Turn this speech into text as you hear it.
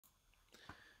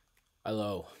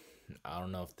Hello. I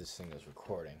don't know if this thing is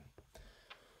recording,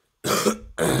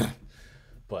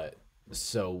 but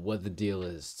so what the deal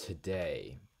is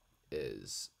today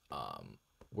is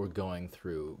we're going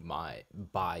through my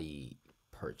buyee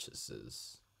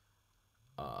purchases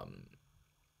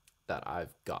that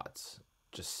I've got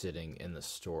just sitting in the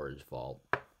storage vault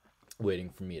waiting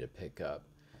for me to pick up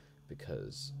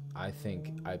because I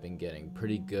think I've been getting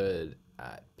pretty good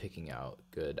at picking out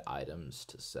good items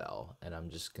to sell, and I'm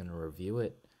just going to review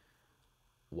it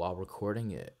while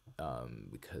recording it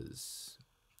because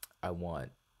I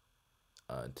want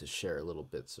to share little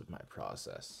bits of my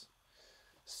process.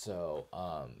 So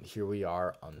here we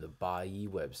are on the buyee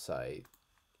website,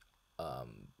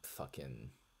 fucking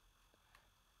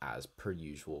as per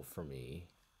usual for me,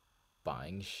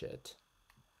 buying shit.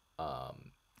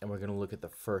 And we're gonna look at the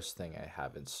first thing I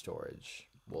have in storage.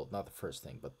 Well, not the first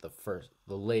thing, but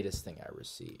the latest thing I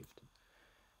received,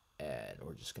 and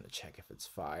we're just gonna check if it's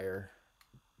fire.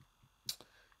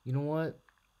 You know what?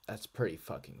 That's pretty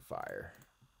fucking fire.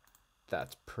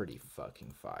 That's pretty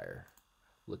fucking fire.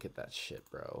 Look at that shit,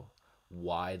 bro.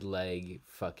 Wide leg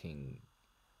fucking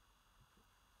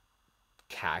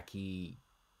khaki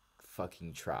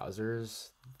fucking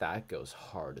trousers. That goes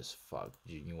hard as fuck.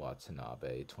 Junior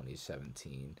Watanabe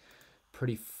 2017.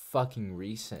 Pretty fucking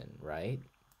recent, right?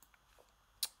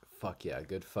 Fuck yeah,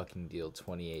 good fucking deal.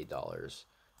 $28.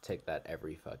 Take that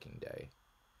every fucking day.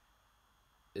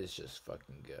 It's just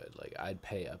fucking good. Like, I'd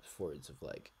pay upwards of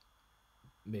like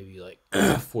maybe like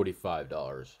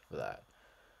 $45 for that.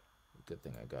 Good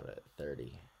thing I got it at 30.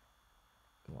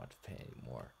 I don't want to pay any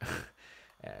more.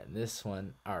 And this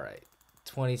one, all right,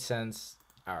 20 cents.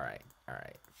 All right, all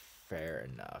right, fair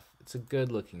enough. It's a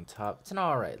good looking top. It's an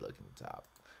all right looking top.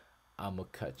 I'm gonna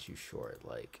cut you short.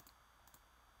 Like,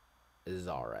 this is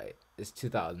all right. It's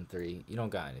 2003. You don't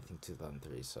got anything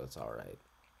 2003, so it's all right.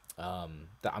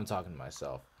 I'm talking to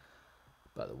myself.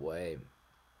 By the way,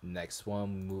 next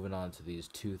one, moving on to these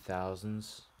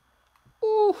 2000s.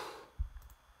 Ooh,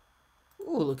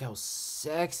 ooh, look how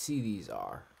sexy these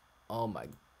are. Oh my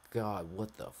god,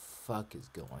 what the fuck is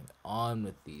going on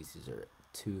with these? These are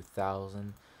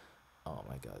 2000. Oh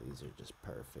my god, these are just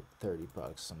perfect.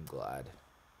 $30, I'm glad.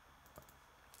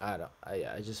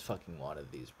 I just fucking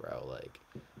wanted these, bro. Like,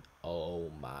 oh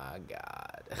my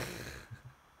god.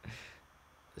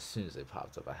 As soon as they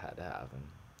popped up, I had to have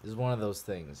them. This is one of those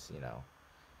things,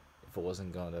 if it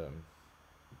wasn't going to,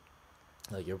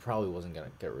 like, it probably wasn't going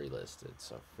to get relisted,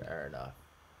 so fair enough.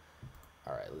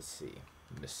 Alright, let's see.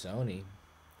 Missoni.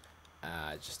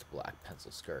 Just a black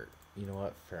pencil skirt. You know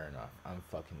what? Fair enough. I'm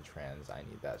fucking trans. I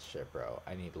need that shit, bro.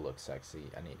 I need to look sexy.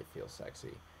 I need to feel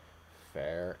sexy.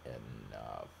 Fair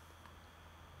enough.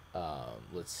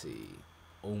 Let's see.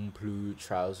 Omploo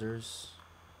trousers.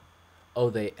 Oh,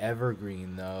 they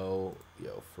evergreen though.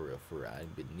 Yo, for real, for real.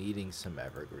 I've been needing some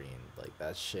evergreen. Like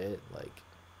that shit. Like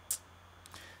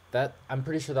that. I'm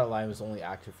pretty sure that line was only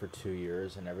active for 2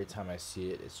 years, and every time I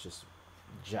see it, it's just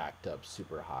jacked up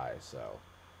super high. So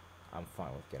I'm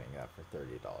fine with getting that for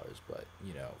 $30. But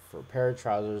for a pair of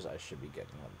trousers, I should be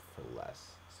getting them for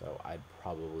less. So I'd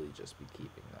probably just be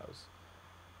keeping those.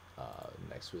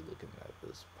 Next, we're looking at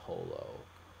this polo.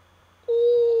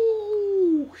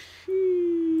 Ooh,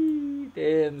 shit.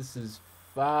 Damn, this is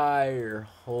fire.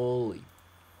 Holy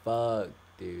fuck,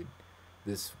 dude.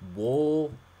 This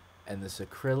wool and this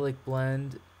acrylic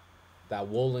blend, that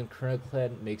wool and acrylic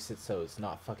blend makes it so it's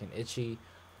not fucking itchy.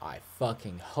 I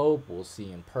fucking hope we'll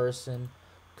see in person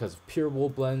because pure wool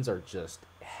blends are just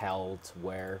hell to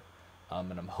wear.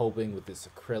 And I'm hoping with this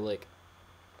acrylic,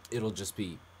 it'll just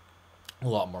be a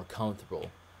lot more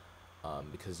comfortable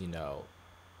because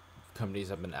companies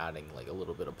have been adding like a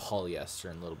little bit of polyester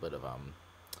and a little bit of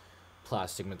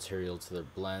plastic material to their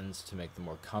blends to make them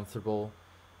more comfortable,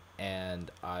 and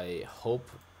I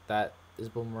hope that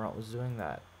Isabel Marant was doing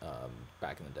that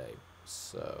back in the day.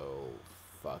 So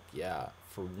fuck yeah,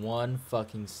 for 1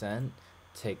 fucking cent,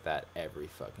 take that every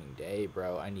fucking day,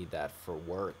 bro. I need that for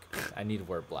work. I need to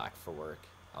wear black for work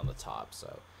on the top,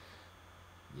 so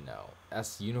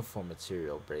that's uniform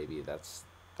material, baby. That's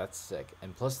sick.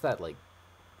 And plus that, like,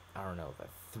 I don't know, that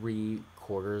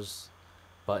 3/4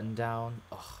 button down.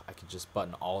 Ugh, I could just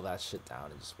button all that shit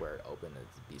down and just wear it open.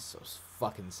 It'd be so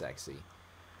fucking sexy.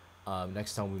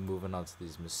 Next time we moving on to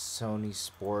these Missoni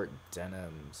Sport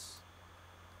denims.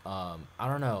 I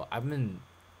don't know.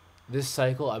 This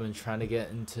cycle I've been trying to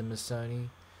get into Missoni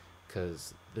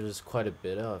because there's quite a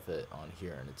bit of it on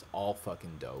here and it's all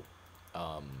fucking dope.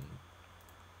 Um,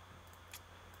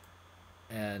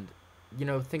 And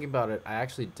thinking about it, I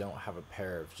actually don't have a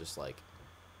pair of just like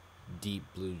deep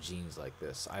blue jeans like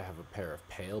this. I have a pair of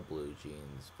pale blue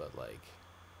jeans, but like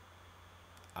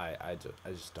I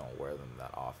just don't wear them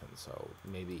that often, so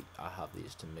maybe I'll have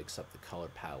these to mix up the color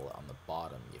palette on the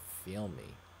bottom, you feel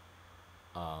me?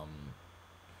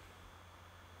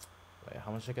 Wait,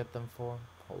 how much I get them for?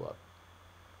 Hold up.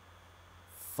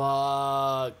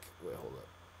 Fuck. Wait, hold up.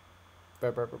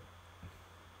 Burp, burp, burp.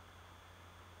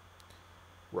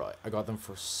 Right, I got them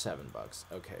for $7.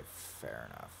 Okay, fair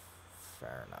enough.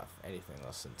 Fair enough. Anything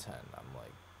less than 10, I'm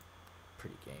like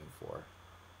pretty game for.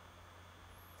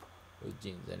 With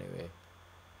jeans anyway.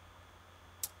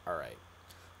 Alright.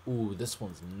 Ooh, this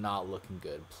one's not looking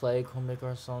good. Play Comme des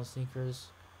Garçons sneakers.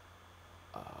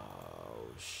 Oh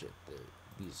shit,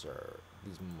 these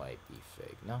might be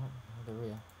fake. No, they're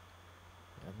real.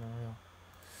 Yeah, they're real.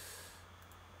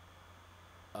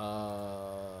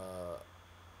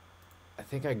 I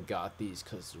think I got these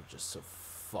because they're just so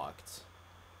fucked.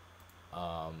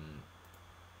 I'm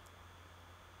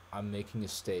making a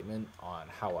statement on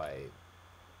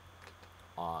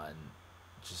on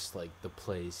just like the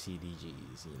play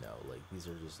CDGs, you know, like these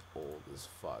are just old as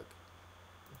fuck.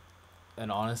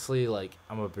 And honestly, like,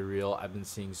 I'm gonna be real, I've been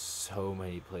seeing so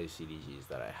many play CDGs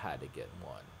that I had to get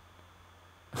one.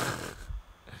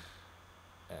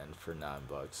 And for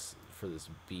 $9 for this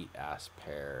beat ass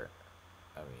pair,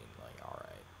 I mean, like,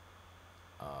 alright.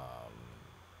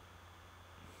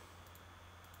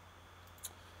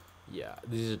 Yeah,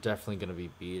 these are definitely gonna be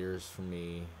beaters for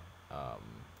me.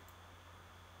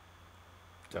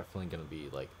 Definitely gonna be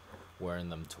like wearing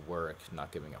them to work,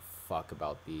 not giving a fuck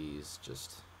about these,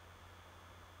 just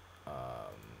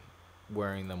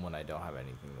wearing them when I don't have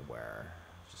anything to wear.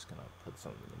 Just gonna put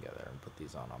something together and put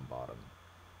these on bottom.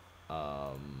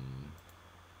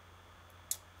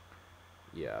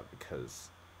 Yeah, because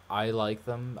I like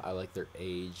them. I like their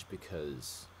age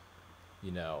because,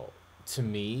 you know, to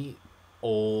me,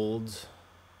 old,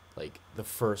 like the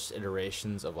first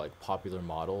iterations of like popular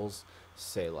models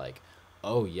say like,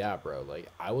 oh yeah, bro,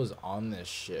 like I was on this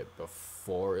shit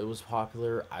before it was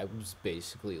popular. I was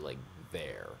basically like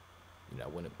there, you know,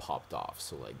 when it popped off.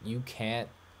 So like you can't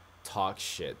talk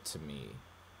shit to me,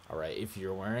 all right, if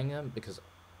you're wearing them, because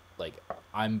like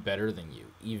I'm better than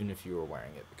you, even if you were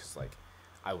wearing it, because like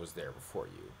I was there before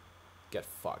you. Get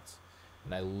fucked.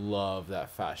 And I love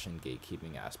that fashion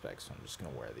gatekeeping aspect, so I'm just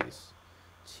gonna wear these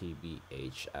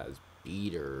TBH as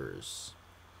beaters,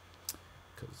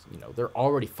 because, you know, they're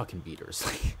already fucking beaters.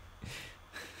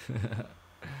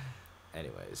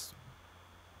 Anyways,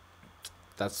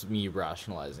 that's me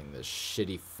rationalizing this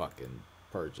shitty fucking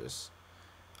purchase.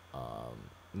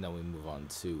 And then we move on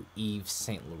to Yves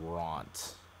Saint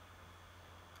Laurent.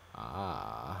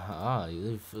 You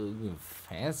look fucking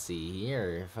fancy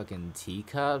here. Fucking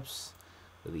teacups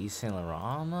with Yves Saint Laurent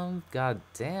on them. God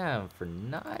damn, for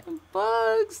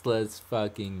 $9, let's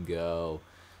fucking go.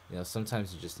 You know,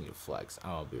 sometimes you just need to flex. I'm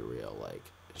gonna be real, like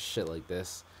shit like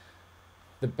this.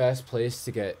 The best place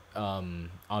to get on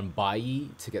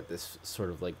buyee to get this sort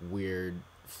of like weird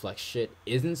flex shit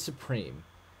isn't Supreme.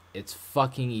 It's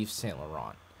fucking Yves Saint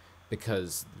Laurent,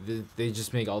 because they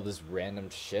just make all this random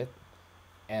shit,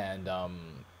 and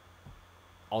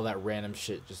all that random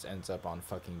shit just ends up on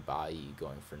fucking buyee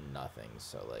going for nothing.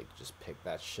 So like, just pick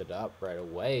that shit up right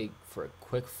away for a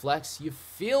quick flex. You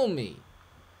feel me?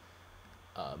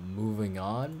 Moving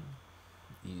on,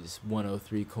 these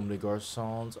 103 Comme des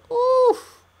Garçons.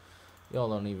 Oof, y'all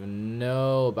don't even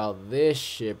know about this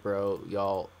shit, bro.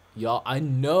 Y'all, I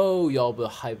know y'all be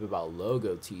hype about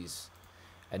logo tees,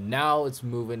 and now it's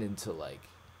moving into like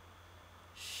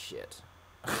shit.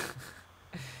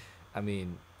 I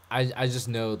mean, I just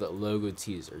know that logo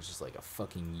tees are just like a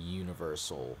fucking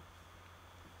universal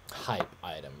hype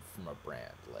item from a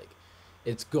brand. Like,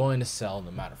 it's going to sell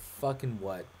no matter fucking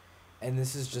what. And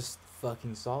this is just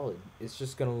fucking solid. It's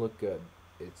just gonna look good.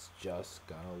 It's just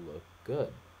gonna look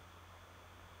good.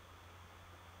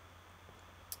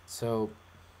 So,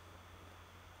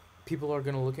 people are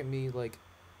gonna look at me like,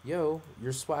 yo,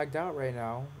 you're swagged out right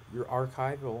now. You're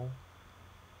archival.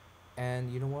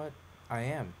 And you know what? I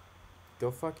am. Go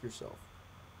fuck yourself.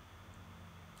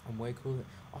 I'm way cooler.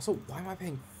 Also, why am I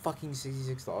paying fucking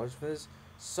 $66 for this?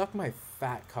 Suck my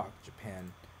fat cock,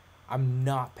 Japan. I'm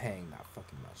not paying that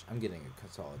fucking much. I'm getting a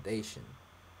consolidation.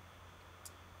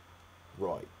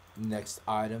 Right. Next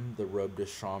item, the robe de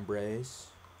chambres.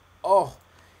 Oh,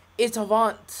 it's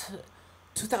avant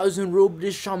 2000 robe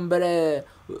de chambre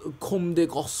comme des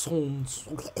garçons.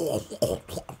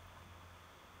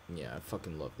 Yeah, I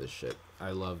fucking love this shit.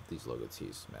 I love these logo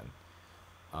tees, man.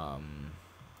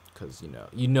 Cause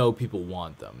you know people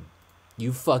want them.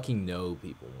 You fucking know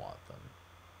people want them.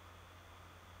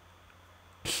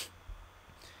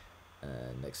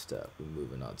 next up, we're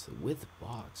moving on to with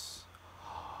box.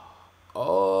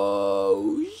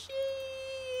 Oh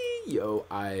shit! Yo,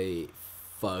 I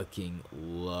fucking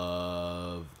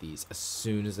love these. As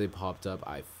soon as they popped up,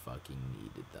 I fucking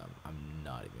needed them. I'm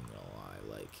not even gonna lie.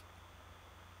 Like,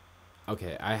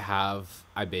 okay,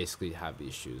 I basically have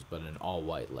these shoes, but in all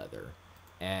white leather,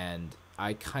 and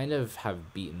I kind of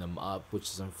have beaten them up, which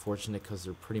is unfortunate because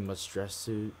they're pretty much dress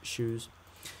suit shoes.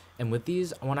 And with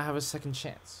these, I want to have a second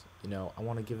chance. You know, I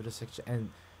want to give it a second chance. And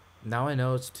now I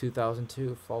know it's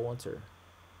 2002 fall winter,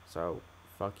 so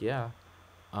fuck yeah.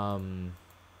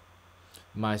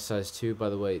 My size 2, by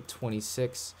the way,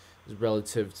 26 is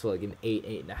relative to like an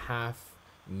 8, 8.5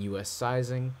 in US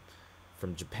sizing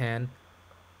from Japan.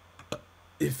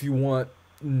 If you want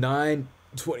 9,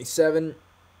 27,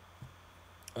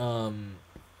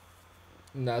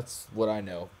 that's what I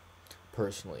know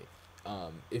personally.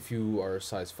 If you are a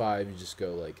size 5, you just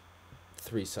go like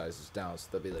 3 sizes down, so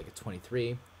that'd be like a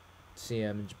 23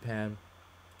 cm in Japan.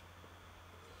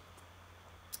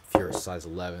 If you're a size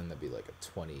 11, that'd be like a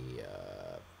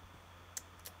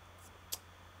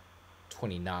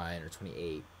 29 or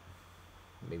 28,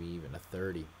 maybe even a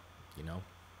 30, you know?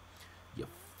 You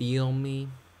feel me?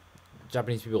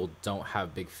 Japanese people don't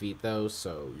have big feet though,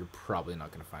 so you're probably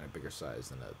not going to find a bigger size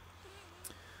than a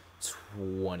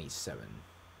 27.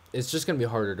 It's just going to be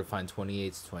harder to find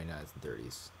 28s, 29s, and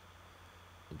 30s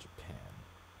in Japan.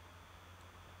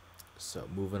 So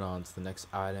moving on to the next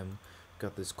item.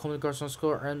 Got this Comme des Garçons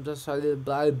score and decided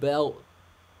by belt.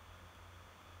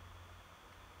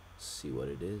 See what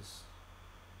it is.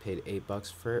 Paid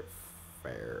 $8 for it.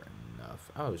 Fair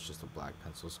enough. Oh, it's just a black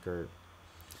pencil skirt.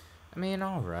 I mean,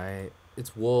 alright.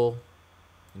 It's wool.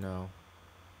 You know.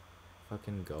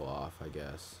 Fucking go off, I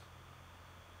guess.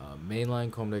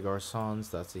 Mainline Comme des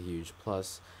Garçons. That's a huge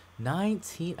plus.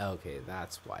 19. Okay,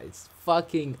 that's why. It's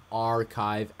fucking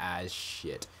archive as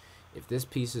shit. If this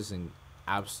piece is in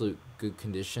absolute good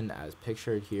condition as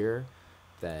pictured here,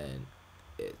 then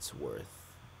it's worth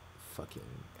fucking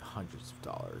hundreds of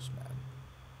dollars, man.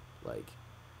 Like,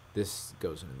 this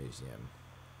goes in a museum.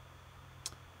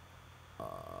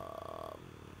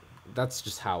 That's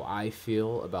just how I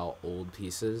feel about old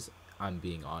pieces. I'm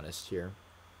being honest here,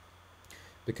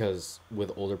 because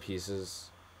with older pieces,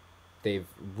 they've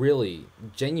really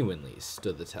genuinely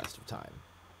stood the test of time.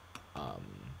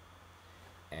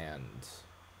 And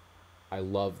I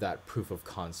love that proof of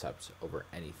concept over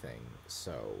anything.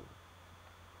 So,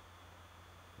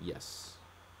 yes,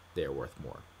 they're worth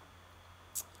more.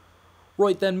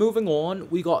 Right then, moving on,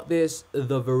 we got this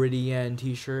The Veridian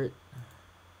t-shirt.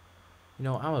 You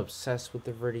know, I'm obsessed with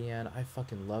The Veridian. I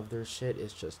fucking love their shit.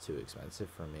 It's just too expensive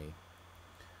for me.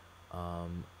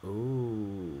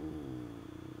 Ooh.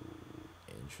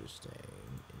 Interesting.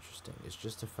 It's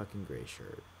just a fucking gray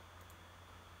shirt.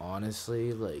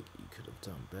 Honestly, like, you could have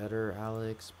done better,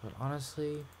 Alex, but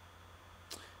honestly,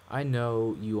 I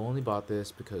know you only bought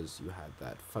this because you had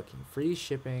that fucking free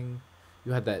shipping,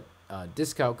 you had that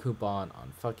discount coupon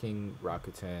on fucking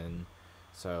Rakuten,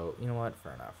 so, you know what,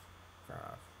 fair enough,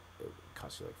 it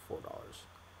cost you like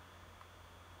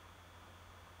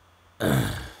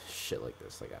 $4. Shit like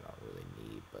this, like, I don't really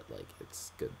need, but, like,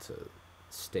 it's good to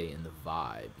stay in the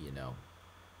vibe, you know?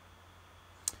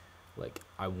 Like,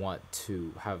 I want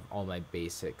to have all my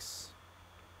basics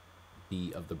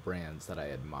be of the brands that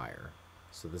I admire.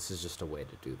 So this is just a way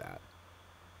to do that.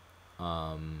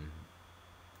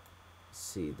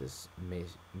 See, this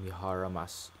Mihara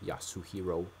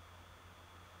Yasuhiro.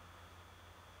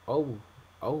 Oh.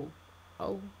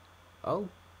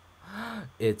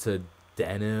 It's a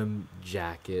denim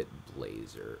jacket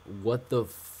blazer. What the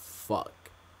fuck?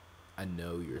 I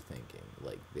know you're thinking,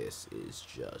 like, this is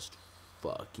just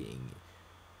fucking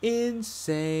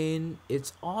insane.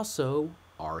 It's also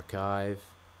archive.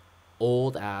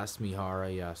 Old ass Mihara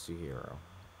Yasuhiro.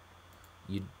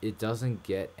 It doesn't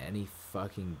get any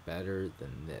fucking better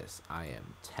than this. I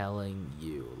am telling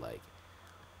you, like,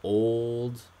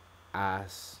 old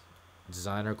ass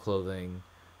designer clothing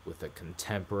with a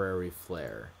contemporary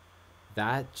flair.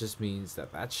 That just means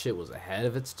that shit was ahead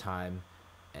of its time,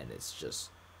 and it's just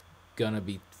gonna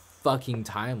be fucking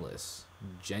timeless.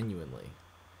 Genuinely.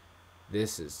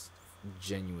 This is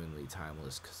genuinely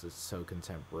timeless because it's so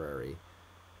contemporary.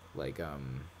 Like,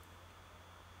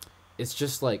 it's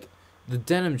just like the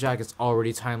denim jacket's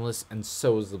already timeless, and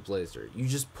so is the blazer. You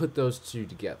just put those two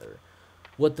together.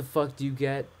 What the fuck do you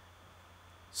get?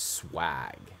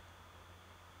 Swag.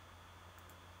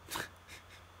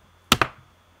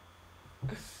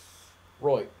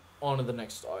 Right, on to the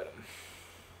next item.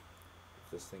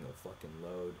 If this thing will fucking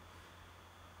load.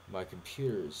 My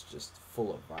computer is just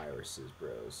full of viruses,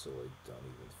 bro. So like, don't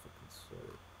even fucking sweat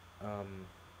it.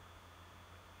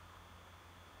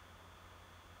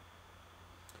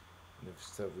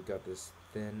 Next up, we got this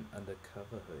thin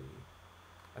undercover hoodie.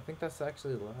 I think that's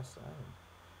actually the last item.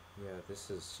 Yeah, this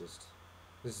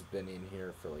has been in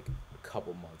here for like a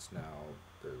couple months now.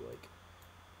 They're like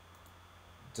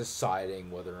deciding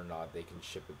whether or not they can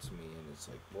ship it to me, and it's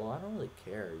like, well, I don't really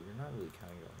care. You're not really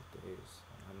counting it on the days.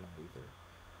 I'm not either.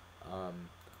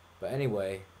 But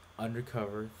anyway,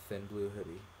 undercover thin blue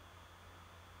hoodie.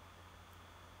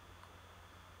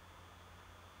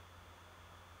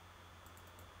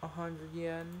 100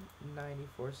 yen,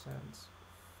 94 cents.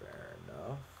 Fair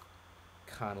enough.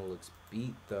 Kind of looks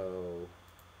beat though.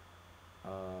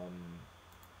 Um,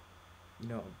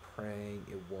 I'm praying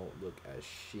it won't look as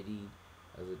shitty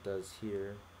as it does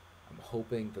here. I'm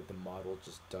hoping that the model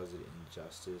just does it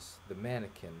injustice. The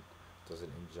mannequin does it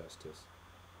injustice.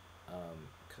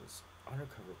 Because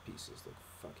undercover pieces look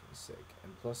fucking sick.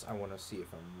 And plus, I want to see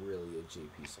if I'm really a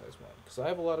JP size 1. Because I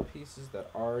have a lot of pieces that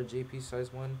are a JP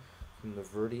size 1 from the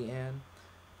Verdian.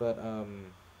 But,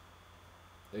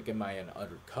 like, am I an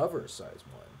undercover size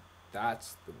 1?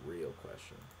 That's the real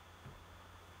question.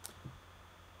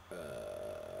 And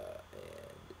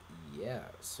yeah,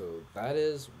 so that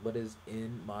is what is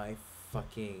in my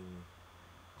fucking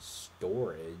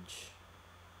storage.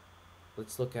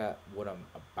 Let's look at what I'm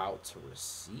about to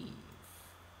receive.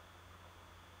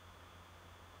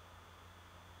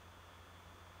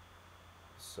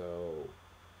 So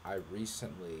I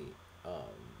recently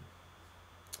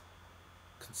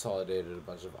consolidated a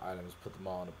bunch of items, put them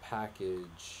all in a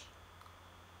package,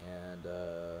 and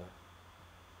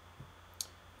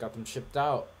got them shipped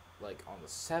out like on the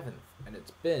 7th, and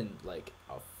it's been like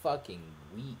a fucking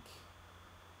week.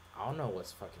 I don't know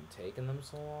what's fucking taking them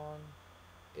so long.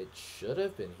 It should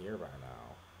have been here by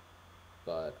now,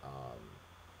 but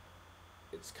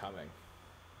it's coming.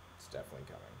 It's definitely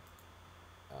coming.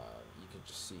 You can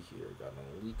just see here, got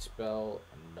an elite spell,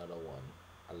 another one.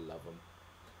 I love them.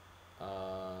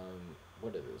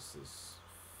 What is this? This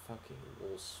fucking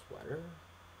wool sweater?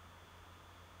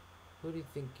 Who do you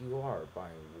think you are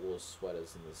buying wool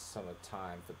sweaters in the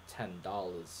summertime for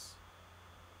 $10?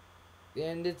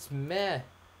 And it's meh.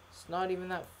 It's not even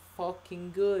that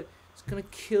fucking good. It's gonna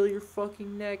kill your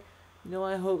fucking neck.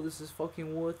 I hope this is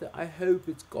fucking worth it. I hope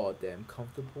it's goddamn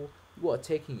comfortable. You are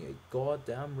taking a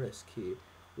goddamn risk here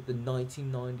with the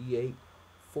 1998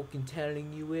 fucking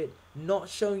telling you it, not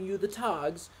showing you the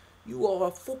tags. You are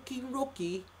a fucking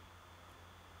rookie.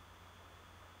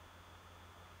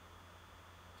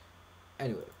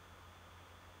 Anyway,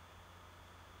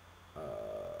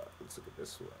 let's look at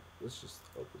this one. Let's just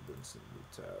open some new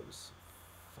tabs.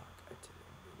 Fuck, I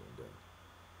didn't mean to.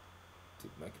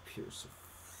 Dude, my computer's so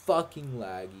fucking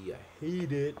laggy. I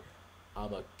hate it.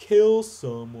 I'ma kill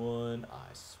someone.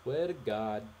 I swear to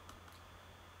God.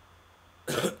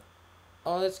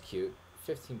 Oh, that's cute.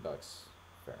 $15.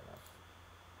 Fair enough.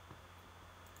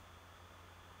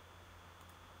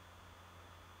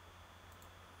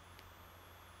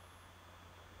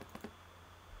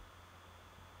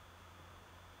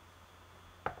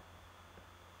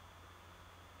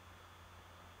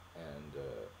 And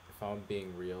if I'm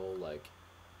being real, like,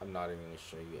 I'm not even going to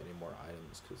show you any more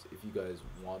items, because if you guys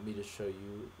want me to show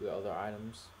you the other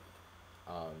items,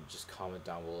 just comment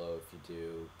down below if you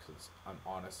do, because I'm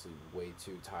honestly way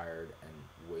too tired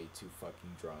and way too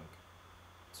fucking drunk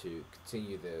to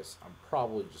continue this. I'm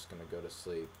probably just going to go to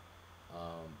sleep,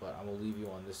 but I'm going to leave you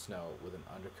on this note with an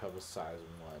undercover size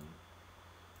 1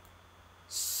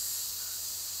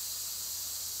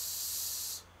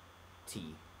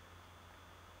 T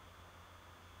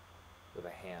with a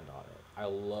hand on it. I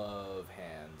love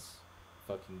hands.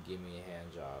 Fucking give me a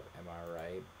hand job. Am I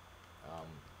right?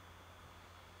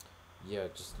 Yeah,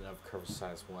 just an undercover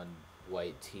size 1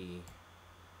 white tee.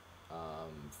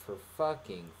 For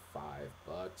fucking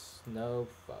 $5. No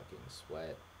fucking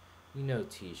sweat.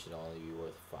 Tea should only be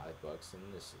worth $5,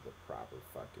 and this is the proper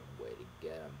fucking way to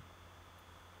get them.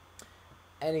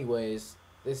 Anyways,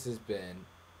 this has been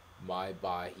my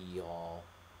buyee haul,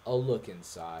 a look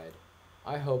inside.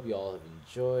 I hope y'all have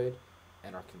enjoyed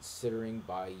and are considering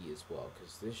buyee as well,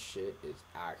 because this shit is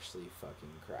actually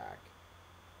fucking crack.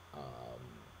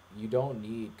 You don't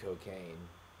need cocaine.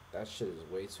 That shit is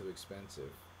way too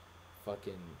expensive.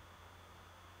 Fucking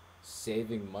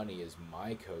saving money is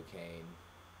my cocaine.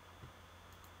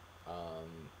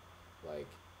 Like,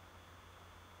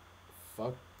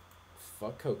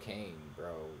 fuck cocaine,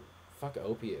 bro. Fuck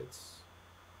opiates.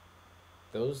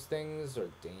 Those things are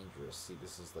dangerous. See,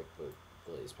 this is like the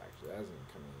latest package. That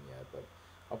hasn't come in yet, but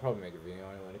I'll probably make a video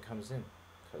on it when it comes in,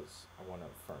 because I want to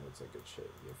affirm it's like good shit.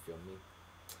 You feel me?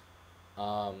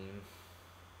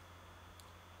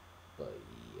 But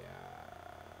yeah,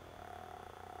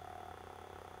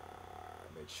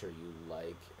 make sure you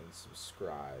like and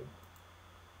subscribe,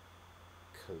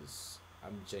 because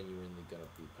I'm genuinely gonna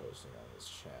be posting on this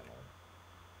channel.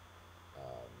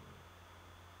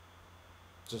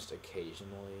 Just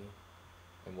occasionally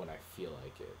and when I feel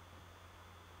like it.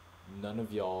 None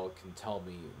of y'all can tell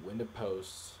me when to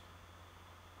post,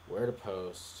 where to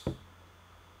post,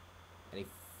 any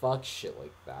fuck shit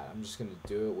like that. I'm just gonna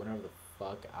do it whenever the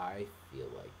fuck I feel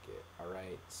like it,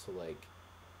 alright? So, like,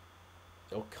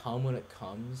 it'll come when it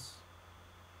comes.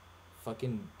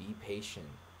 Fucking be patient.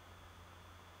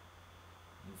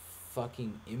 You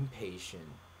fucking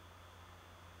impatient,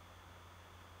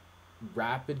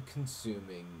 rapid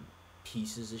consuming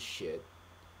pieces of shit.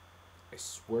 I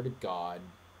swear to God,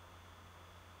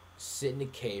 sit in a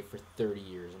cave for 30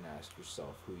 years and ask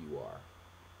yourself who you are.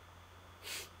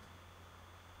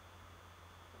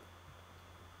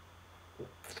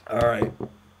 Alright.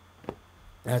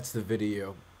 That's the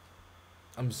video.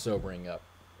 I'm sobering up.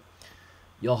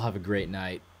 Y'all have a great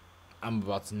night. I'm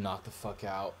about to knock the fuck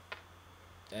out.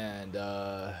 And,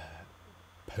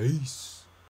 peace.